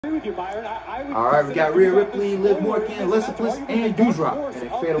with you, Byron. I would. All right, we got Rhea Ripley, Liv Morgan, Alexa Bliss, and Doudrop in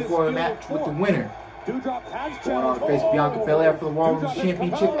a fatal four-way match with the winner going on to face Bianca Belair for the Raw Women's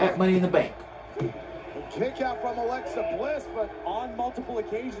Championship at Money in the Bank. Kick out from Alexa Bliss, but on multiple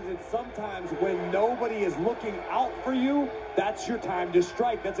occasions, and sometimes when nobody is looking out for you, that's your time to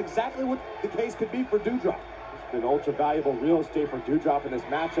strike. That's exactly what the case could be for Doudrop. It's been ultra valuable real estate for Doudrop in this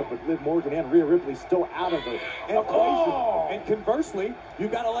matchup with Liv Morgan and Rhea Ripley still out of the equation. And conversely, you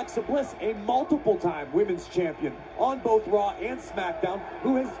got Alexa Bliss, a multiple-time women's champion on both Raw and SmackDown,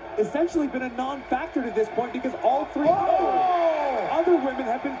 who has essentially been a non-factor to this point because all three other women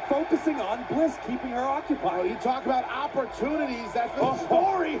have been focusing on Bliss, keeping her occupied. Well, you talk about opportunities. That's the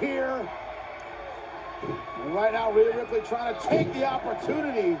story here. And right now, Rhea Ripley trying to take the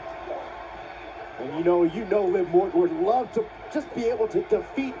opportunity. And you know Liv Morgan would love to just be able to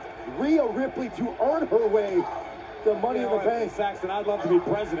defeat Rhea Ripley to earn her way to Money in the Bank. Saxton, I'd love to be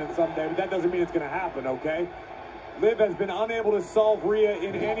president someday, but that doesn't mean it's going to happen, okay? Liv has been unable to solve Rhea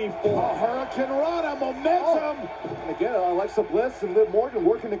in any form. A Hurricane Rana, momentum. And again, Alexa Bliss and Liv Morgan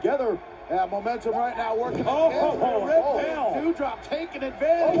working together. Yeah, momentum right now working against Doudrop taking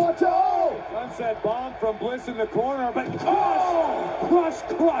advantage. Sunset bomb from Bliss in the corner, but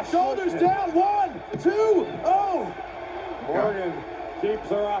crush. Shoulders down, 1, 2, Morgan keeps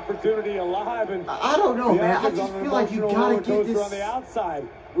her opportunity alive, and I don't know, man. I just feel like you gotta get this on the outside.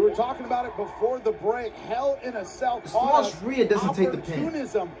 We were talking about it before the break. Hell in a Cell. As long as Rhea doesn't take the pin.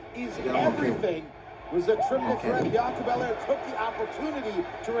 Opportunism is everything. Was a triple threat. Bianca Belair took the opportunity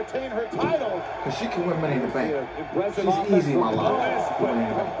to retain her title. Because she can win Money in the Bank. Impressive. She's easy in my life.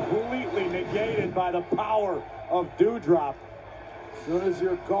 Completely negated by the power of Doudrop. As soon as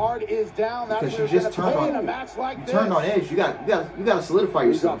your guard is down, that's because you just turned on. A match like you turned on edge. You got to solidify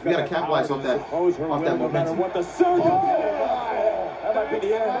yourself. You got to capitalize off that momentum. What the circle? That might be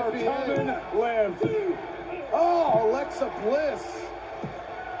the end. Liv. Oh, Alexa Bliss.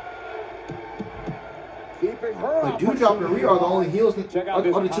 Keeping her But Doudrop and Rhea are the only heels, are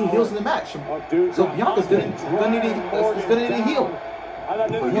the two heels in the match. So Bianca's gonna need a heel.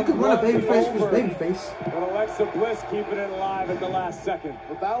 But you could run a babyface with babyface. But Alexa Bliss keeping it alive at the last second.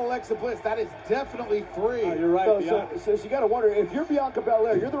 Without Alexa Bliss, that is definitely 3. You're right. So you got to wonder, if you're Bianca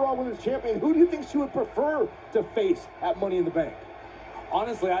Belair, you're the Raw Women's Champion, who do you think she would prefer to face at Money in the Bank?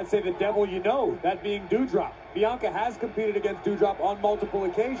 Honestly, I'd say the devil you know, that being Doudrop. Bianca has competed against Doudrop on multiple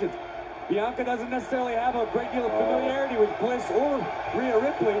occasions. Bianca doesn't necessarily have a great deal of familiarity with Bliss or Rhea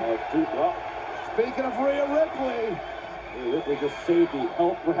Ripley. Speaking of Rhea Ripley, Rhea Ripley just saved the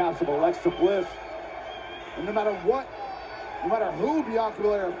health perhaps of Alexa Bliss. And no matter who Bianca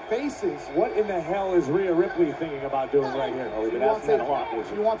Belair faces, what in the hell is Rhea Ripley thinking about doing right here? We've been asking that a lot.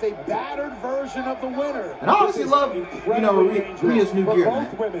 She wants a battered version of the winner. And I honestly love, Rhea's new gear, man.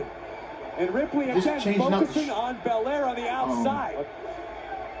 Both women. And Ripley again focusing on Belair on the outside.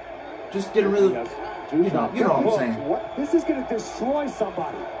 Just getting rid of, you know what I'm saying. This is going to destroy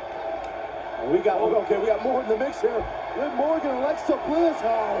somebody. We got more in the mix here. Liv Morgan, Alexa Bliss,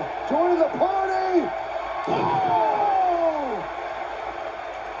 joining the party.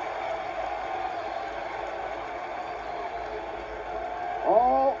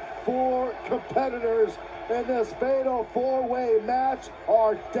 All 4 competitors in this fatal 4-way match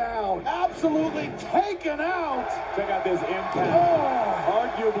are down. Absolutely taken out. Check out this impact.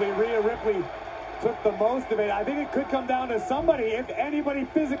 Arguably, Rhea Ripley took the most of it. I think it could come down to somebody, if anybody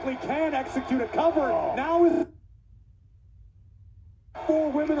physically can execute a cover. Now with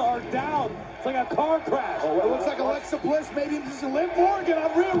 4 women are down. It's like a car crash. It looks like Alexa Bliss, maybe this is Liv Morgan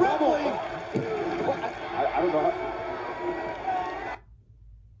on Rhea Ripley. I don't know.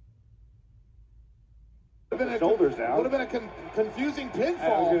 Shoulders down. Would have been a confusing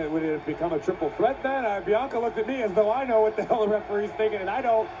pinfall. Would it become a triple threat then? Bianca looked at me as though I know what the hell the referee's thinking, and I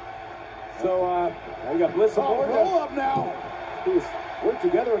don't. So, you got Bliss and Morgan. Roll up now. He's worked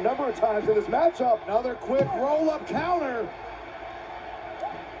together a number of times in this matchup. Another quick roll up counter.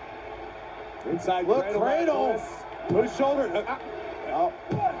 Inside cradle. Push shoulder.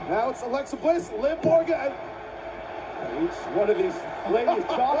 Now it's Alexa Bliss, Liv Morgan. Each one of these ladies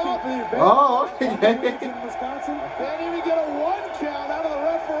jockeying for the advantage. Oh, okay. In Wisconsin. Can't even get a 1 count out of the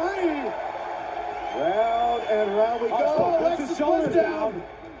referee. Round and round we go. Alexa Bliss down.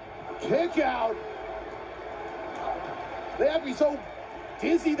 Kick out. They have to be so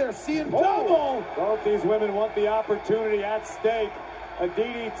dizzy they're seeing double. Both these women want the opportunity at stake. A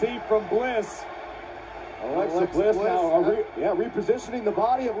DDT from Bliss. Alexa Bliss now repositioning the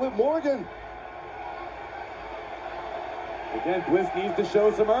body of Liv Morgan. Again, Bliss needs to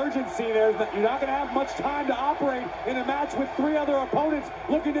show some urgency. You're not going to have much time to operate in a match with 3 other opponents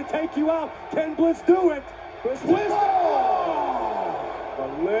looking to take you out. Can Bliss do it? Bliss! A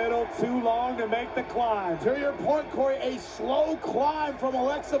little too long to make the climb. To your point, Corey, a slow climb from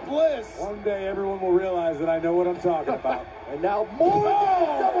Alexa Bliss. One day everyone will realize that I know what I'm talking about. And now Morgan,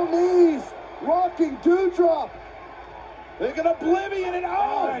 double knees, rocking Doudrop. They're going to oblivion it.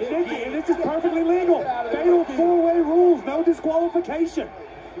 Oh, Nikki, and this is perfectly legal. Fatal 4-way rules, no disqualification.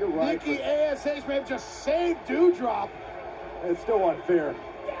 You're right. Nikki ASH may have just saved Doudrop. It's still unfair.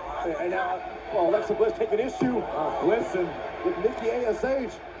 And now, well, Alexa Bliss taking issue. Listen, with Nikki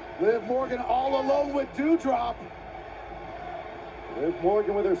ASH. Liv Morgan all alone with Doudrop. Liv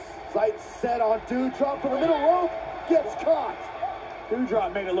Morgan with her sights set on Doudrop from the middle rope. Gets caught.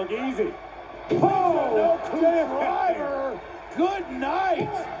 Doudrop made it look easy. Oh, no driver. Good night.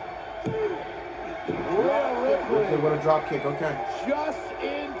 Ripley with a drop kick, okay. Just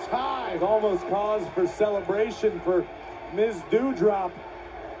in time. Almost cause for celebration for Ms. Doudrop.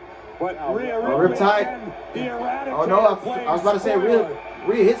 But Rhea Ripley again, the Eradicator. Oh no, I was about to say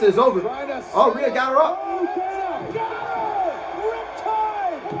Rhea hits it, it's over. Oh, Rhea got her up. Oh, damn. Got her.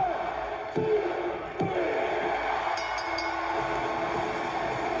 Riptide.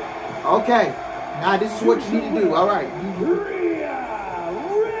 Okay, now this is what you need to do. All right. Rhea Ripley.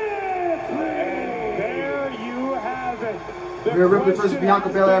 And there you have it. Rhea Ripley versus Bianca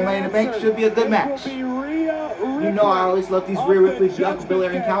Belair Money in the Bank should be a good match. You know I always love these Rhea Ripley Bianca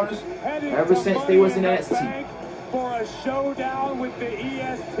Belair encounters ever since they was in NXT. For a showdown with the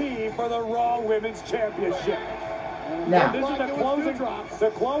EST for the Raw Women's Championship. Now, this is the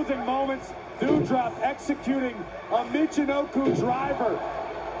closing moments. Doudrop executing a Michinoku driver.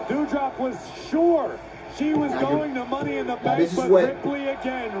 Doudrop was sure she was going to Money in the Bank, but Ripley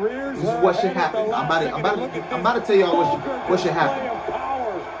again rears her. This is what should happen. I'm about to tell y'all what should happen.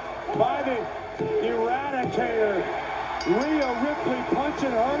 Power by the Eradicator. Rhea Ripley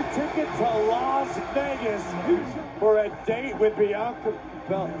punching her ticket to Las Vegas for a date with Bianca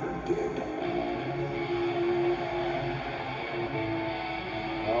Belair.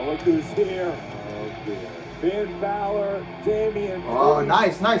 Oh, look who's here. Finn Balor, Damian. Oh,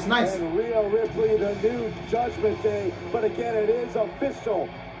 nice. And Rhea Ripley, the new Judgment Day. But again, it is official.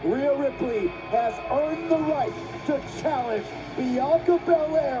 Rhea Ripley has earned the right to challenge Bianca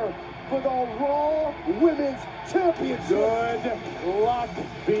Belair for the Raw Women's Championship. Good luck,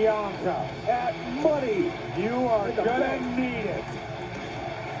 Bianca. At Money. You are gonna need it.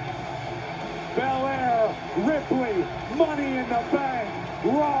 Belair, Ripley, Money in the Bank,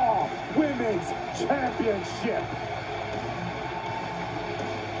 Raw Women's Championship.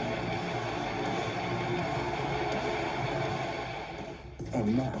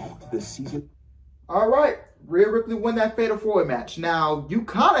 And now, the season. All right. Rhea Ripley won that Fatal 4-Way match. Now, you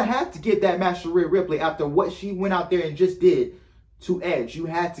kind of had to get that match to Rhea Ripley after what she went out there and just did to Edge. You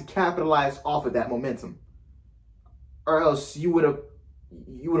had to capitalize off of that momentum. Or else you would have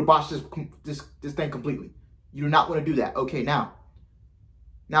botched this thing completely. You do not want to do that. Okay, now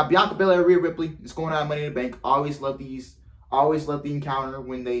Bianca Belair, Rhea Ripley is going out of Money in the Bank. Always love the encounter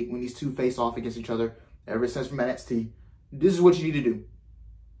when these two face off against each other ever since from NXT. This is what you need to do.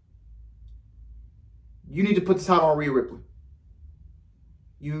 You need to put the title on Rhea Ripley.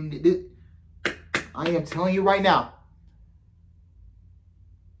 I am telling you right now.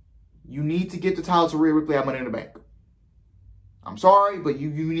 You need to get the title to Rhea Ripley at Money in the Bank. I'm sorry, but you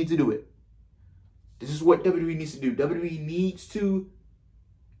need to do it. This is what WWE needs to do. WWE needs to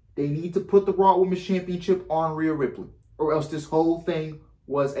put the Raw Women's Championship on Rhea Ripley, or else this whole thing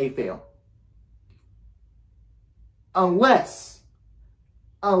was a fail. Unless,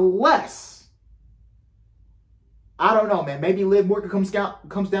 I don't know, man. Maybe Liv Morgan comes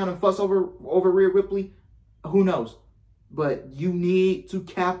down and fuss over Rhea Ripley. Who knows? But you need to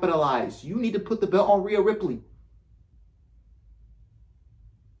capitalize. You need to put the belt on Rhea Ripley.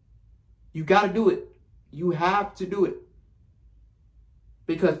 You got to do it. You have to do it.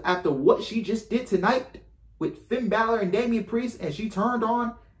 Because after what she just did tonight with Finn Balor and Damian Priest, and she turned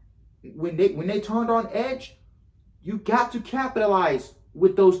on, when they turned on Edge, you got to capitalize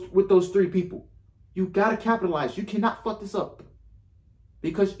with those three people. You got to capitalize. You cannot fuck this up.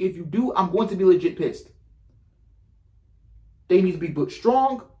 Because if you do, I'm going to be legit pissed. They need to be booked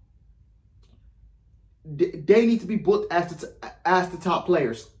strong. They need to be booked as the top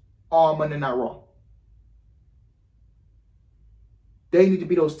players on Monday Night Raw. They need to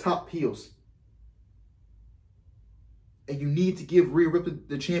be those top heels. And you need to give Rhea Ripley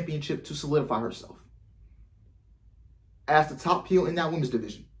the championship to solidify herself as the top heel in that women's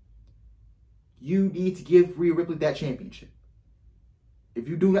division. You need to give Rhea Ripley that championship. If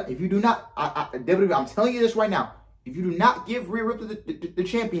you do not, WWE, I'm telling you this right now. If you do not give Rhea Ripley the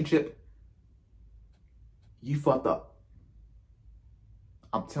championship, you fucked up.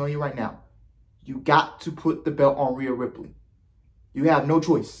 I'm telling you right now. You got to put the belt on Rhea Ripley. You have no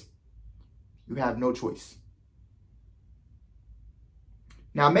choice. You have no choice.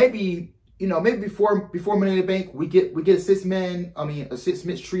 Now maybe, you know, maybe before Money in the Bank, we get a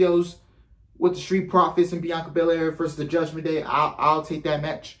six-match trios with the Street Profits and Bianca Belair versus the Judgment Day. I'll take that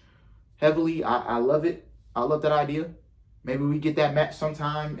match heavily. I love it. I love that idea. Maybe we get that match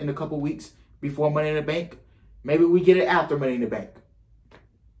sometime in a couple weeks before Money in the Bank. Maybe we get it after Money in the Bank.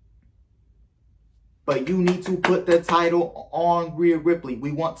 But you need to put the title on Rhea Ripley.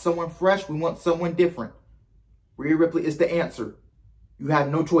 We want someone fresh. We want someone different. Rhea Ripley is the answer. You have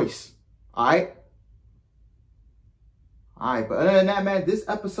no choice. All right? All right, but other than that, man, this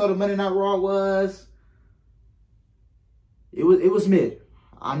episode of Monday Night Raw was... It was mid.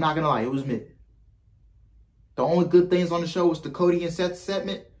 I'm not going to lie. It was mid. The only good things on the show was the Cody and Seth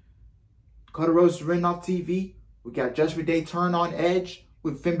segment. Cody Rhodes written off TV. We got Judgment Day turn on Edge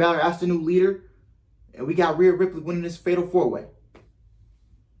with Finn Balor as the new leader. And we got Rhea Ripley winning this Fatal 4-Way.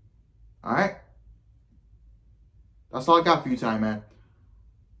 All right? That's all I got for you tonight, man.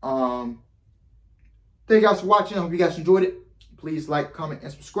 Thank you guys for watching. I hope you guys enjoyed it. Please like, comment,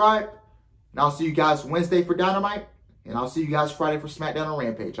 and subscribe. And I'll see you guys Wednesday for Dynamite. And I'll see you guys Friday for SmackDown and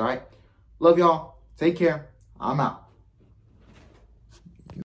Rampage, all right? Love y'all. Take care. I'm out.